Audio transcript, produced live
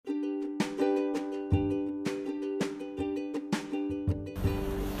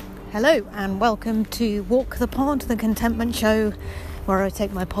Hello and welcome to Walk the Pod, the contentment show where I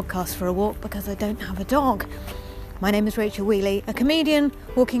take my podcast for a walk because I don't have a dog. My name is Rachel Wheely, a comedian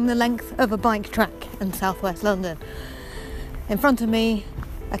walking the length of a bike track in southwest London. In front of me,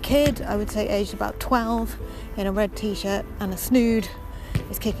 a kid, I would say aged about 12, in a red t-shirt and a snood,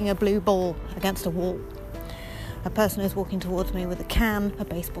 is kicking a blue ball against a wall. A person is walking towards me with a can, a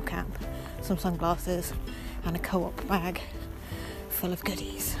baseball cap, some sunglasses and a co-op bag full of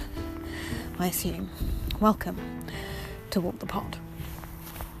goodies, I assume. Welcome to Walk the Pod.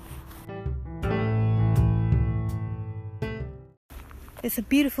 It's a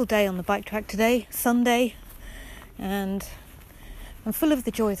beautiful day on the bike track today, Sunday, and I'm full of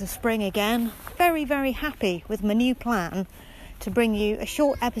the joys of spring again. Very, very happy with my new plan to bring you a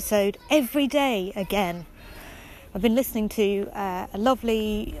short episode every day again. I've been listening to a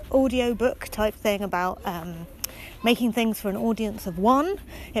lovely audio book type thing about making things for an audience of one.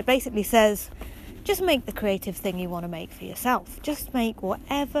 It basically says, just make the creative thing you want to make for yourself. Just make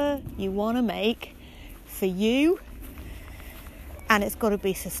whatever you want to make for you. And it's got to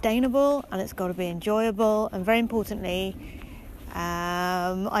be sustainable and it's got to be enjoyable. And very importantly,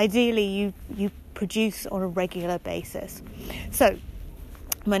 ideally you produce on a regular basis. So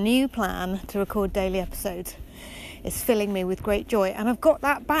my new plan to record daily episodes is filling me with great joy, and I've got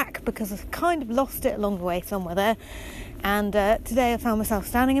that back because I've kind of lost it along the way somewhere there. And today I found myself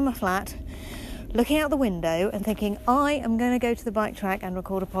standing in my flat looking out the window and thinking, I am going to go to the bike track and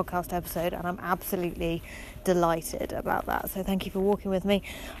record a podcast episode, and I'm absolutely delighted about that. So thank you for walking with me.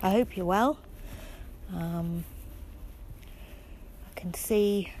 I hope you're well. I can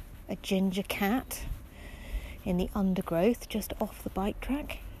see a ginger cat in the undergrowth just off the bike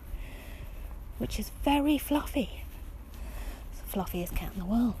track, which is very fluffy. Fluffiest cat in the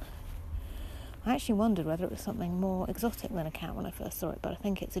world. I actually wondered whether it was something more exotic than a cat when I first saw it, but I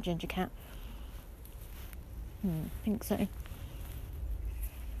think it's a ginger cat. I think so.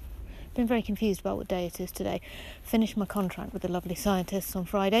 Been very confused about what day it is today. Finished my contract with the lovely scientists on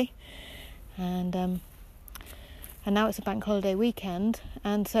Friday, and now it's a bank holiday weekend,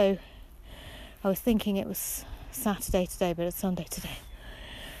 and so I was thinking it was Saturday today, but it's Sunday today,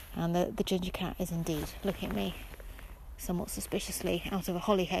 and the ginger cat is indeed looking at me somewhat suspiciously out of a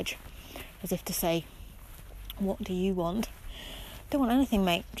holly hedge, as if to say, what do you want? Don't want anything,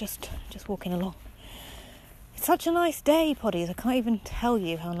 mate, just walking along. It's such a nice day, poddies. I can't even tell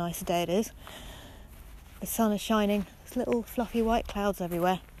you how nice a day it is. The sun is shining, there's little fluffy white clouds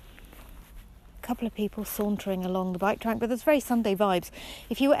everywhere. A couple of people sauntering along the bike track, but there's very Sunday vibes.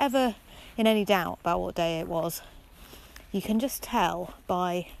 If you were ever in any doubt about what day it was, you can just tell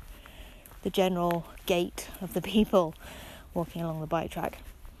by the general gait of the people walking along the bike track.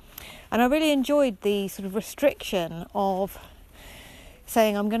 And I really enjoyed the sort of restriction of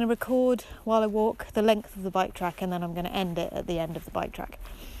saying I'm going to record while I walk the length of the bike track, and then I'm going to end it at the end of the bike track.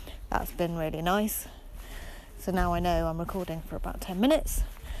 That's been really nice. So now I know I'm recording for about 10 minutes.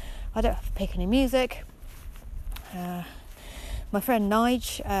 I don't have to pick any music. My friend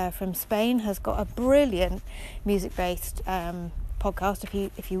Nige from Spain has got a brilliant music-based podcast.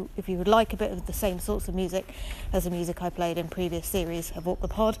 If you would like a bit of the same sorts of music as the music I played in previous series of Walk the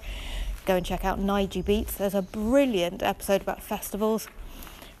Pod, go and check out Nige Beats. There's a brilliant episode about festivals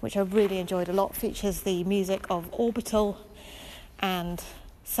which I really enjoyed a lot. Features the music of Orbital and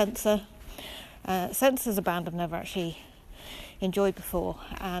Censor. Censor's a band I've never actually enjoyed before,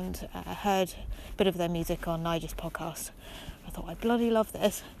 and heard a bit of their music on Nige's podcast. I thought I bloody love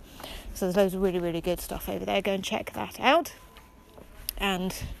this. So there's loads of really, really good stuff over there. Go and check that out.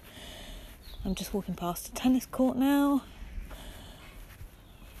 And I'm just walking past a tennis court now.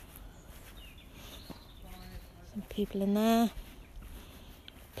 Some people in there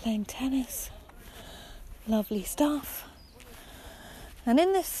playing tennis. Lovely stuff. And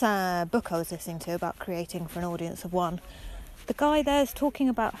in this book I was listening to about creating for an audience of one, the guy there's talking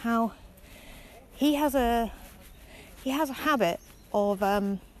about how he has a habit of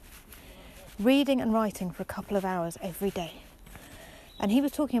reading and writing for a couple of hours every day. And he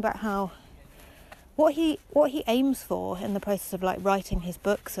was talking about how what he aims for in the process of like writing his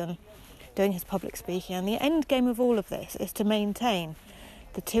books and doing his public speaking, and the end game of all of this is to maintain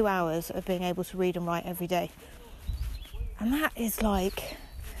the 2 hours of being able to read and write every day. And that is like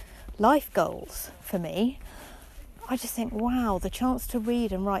life goals for me. I just think, wow, the chance to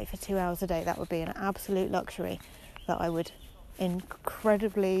read and write for 2 hours a day, that would be an absolute luxury that I would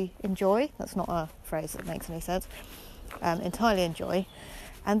incredibly enjoy. That's not a phrase that makes any sense. Entirely enjoy.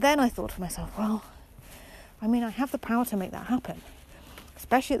 And then I thought to myself, well, I mean, I have the power to make that happen,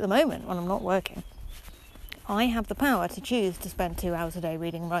 especially at the moment when I'm not working. I have the power to choose to spend 2 hours a day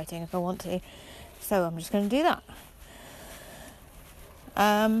reading and writing if I want to, so I'm just going to do that.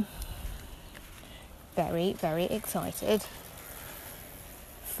 Very, very excited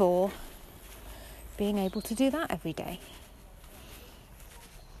for being able to do that every day.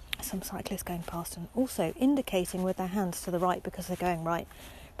 Some cyclists going past and also indicating with their hands to the right because they're going right,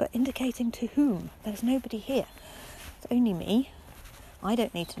 but indicating to whom? There's nobody here. It's only me. I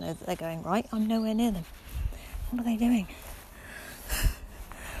don't need to know that they're going right. I'm nowhere near them. What are they doing?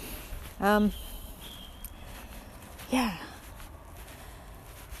 Yeah.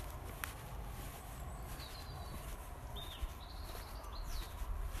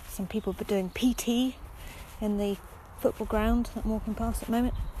 Some people are doing PT in the football ground that I'm walking past at the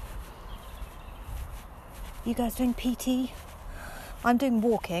moment. You guys doing PT? I'm doing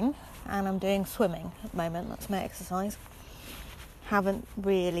walking and I'm doing swimming at the moment. That's my exercise. Haven't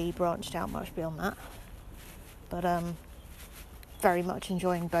really branched out much beyond that. But very much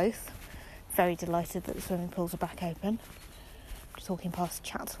enjoying both. Very delighted that the swimming pools are back open. Just walking past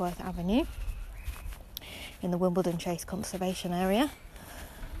Chatsworth Avenue in the Wimbledon Chase Conservation Area.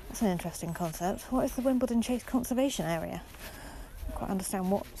 That's an interesting concept. What is the Wimbledon Chase Conservation Area? I don't quite understand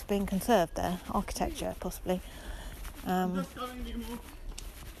what's being conserved there. Architecture, possibly. Some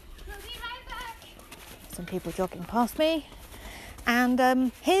people jogging past me.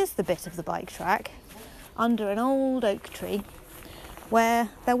 And here's the bit of the bike track under an old oak tree where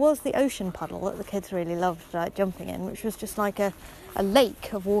there was the ocean puddle that the kids really loved jumping in, which was just like a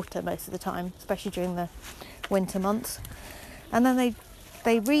lake of water most of the time, especially during the winter months. And then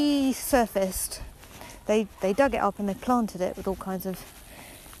they resurfaced, they dug it up and they planted it with all kinds of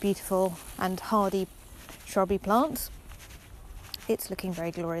beautiful and hardy shrubby plants. It's looking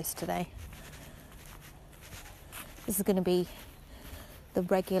very glorious today. This is going to be the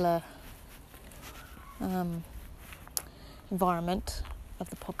regular environment of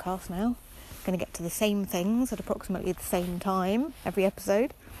the podcast now. Going to get to the same things at approximately the same time every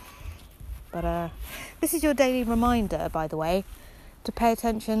episode. But this is your daily reminder, by the way, to pay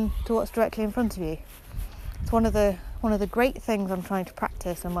attention to what's directly in front of you. It's one of the great things I'm trying to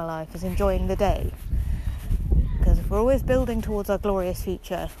practice in my life is enjoying the day. Because if we're always building towards our glorious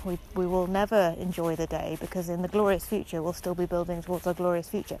future, we will never enjoy the day, because in the glorious future we'll still be building towards our glorious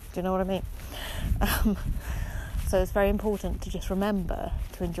future. Do you know what I mean? So it's very important to just remember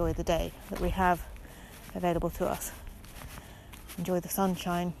to enjoy the day that we have available to us. Enjoy the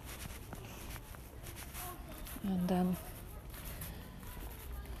sunshine. And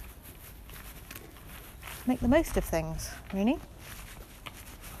make the most of things, really.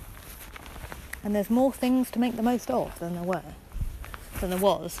 And there's more things to make the most of than there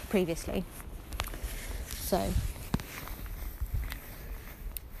was previously. So,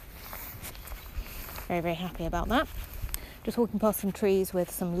 very, very happy about that. Just walking past some trees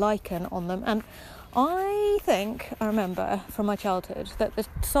with some lichen on them, and I think I remember from my childhood that the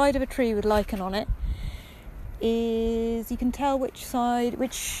side of a tree with lichen on it is, you can tell which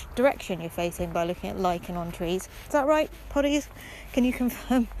direction you're facing by looking at lichen on trees. Is that right, Poddies? Can you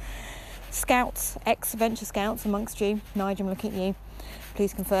confirm? Scouts, ex-Venture Scouts amongst you, Nigel, I'm looking at you.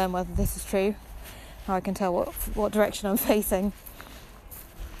 Please confirm whether this is true. How I can tell what direction I'm facing.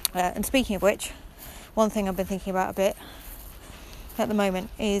 And speaking of which, one thing I've been thinking about a bit at the moment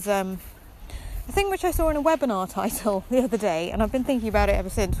is a thing which I saw in a webinar title the other day, and I've been thinking about it ever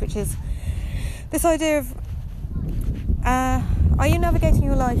since, which is this idea of are you navigating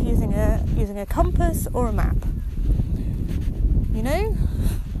your life using a compass or a map? You know?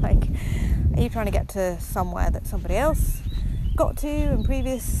 Like, are you trying to get to somewhere that somebody else got to in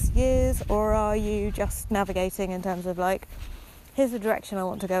previous years, or are you just navigating in terms of like, here's the direction I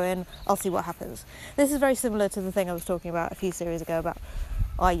want to go in, I'll see what happens. This is very similar to the thing I was talking about a few series ago about,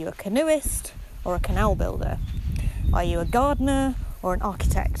 are you a canoeist or a canal builder? Are you a gardener or an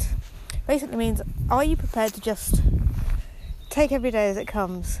architect? Basically means, are you prepared to just take every day as it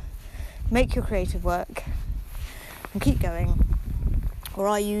comes, make your creative work and keep going? Or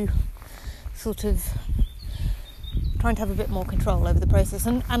are you sort of trying to have a bit more control over the process?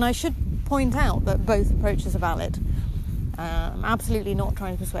 And I should point out that both approaches are valid. I'm absolutely not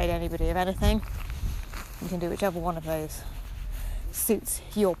trying to persuade anybody of anything. You can do whichever one of those suits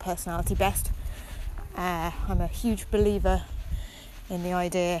your personality best. I'm a huge believer in the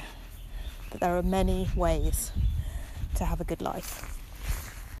idea that there are many ways to have a good life.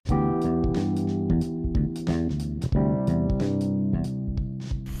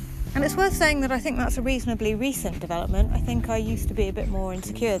 And it's worth saying that I think that's a reasonably recent development. I think I used to be a bit more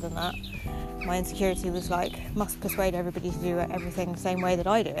insecure than that. My insecurity was like, must persuade everybody to do everything the same way that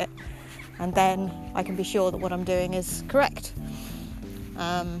I do it. and then I can be sure that what I'm doing is correct.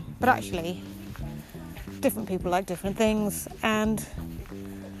 But actually, different people like different things, and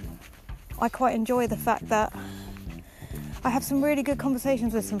I quite enjoy the fact that I have some really good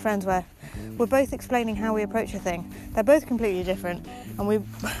conversations with some friends where we're both explaining how we approach a thing. They're both completely different, and we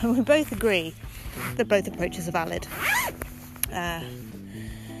both agree that both approaches are valid.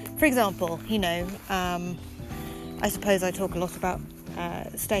 For example, I suppose I talk a lot about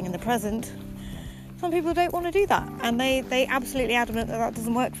staying in the present. Some people don't want to do that, and they absolutely adamant that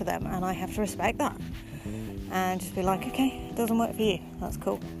doesn't work for them, and I have to respect that and just be like, okay, it doesn't work for you, that's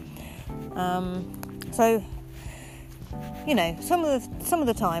cool. So some of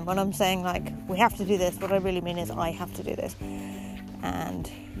the time when I'm saying like we have to do this, what I really mean is I have to do this, and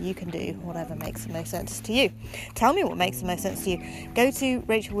you can do whatever makes the most sense to you. Tell me what makes the most sense to you. Go to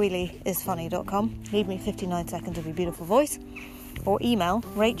rachelwheelyisfunny.com, leave me 59 seconds of your beautiful voice, or email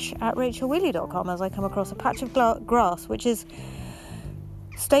rach@rachelwheely.com as I come across a patch of grass which is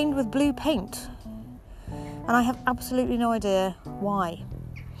stained with blue paint, and I have absolutely no idea why.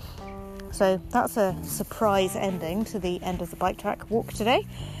 So that's a surprise ending to the end of the bike track walk today.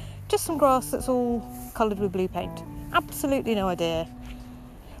 Just some grass that's all coloured with blue paint. Absolutely no idea.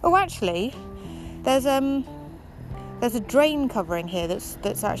 Oh, actually, there's a drain covering here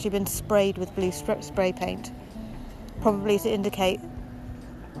that's actually been sprayed with blue spray paint, probably to indicate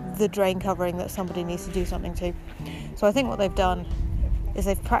the drain covering that somebody needs to do something to. So I think what they've done is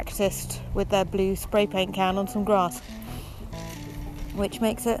they've practiced with their blue spray paint can on some grass, which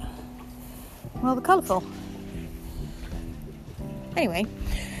makes it rather colourful. Anyway,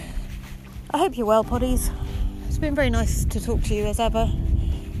 I hope you're well, poddies. It's been very nice to talk to you as ever,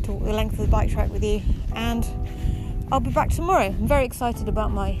 to walk the length of the bike track with you, and I'll be back tomorrow. I'm very excited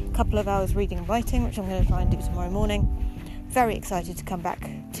about my couple of hours reading and writing, which I'm going to try and do tomorrow morning. Very excited to come back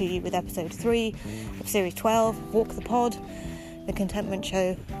to you with episode 3 of series 12, Walk the Pod, the contentment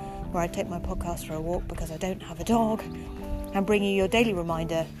show where I take my podcast for a walk because I don't have a dog, and bring you your daily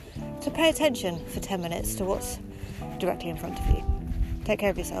reminder to pay attention for 10 minutes to what's directly in front of you. Take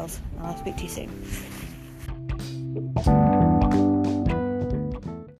care of yourselves, and I'll speak to you soon.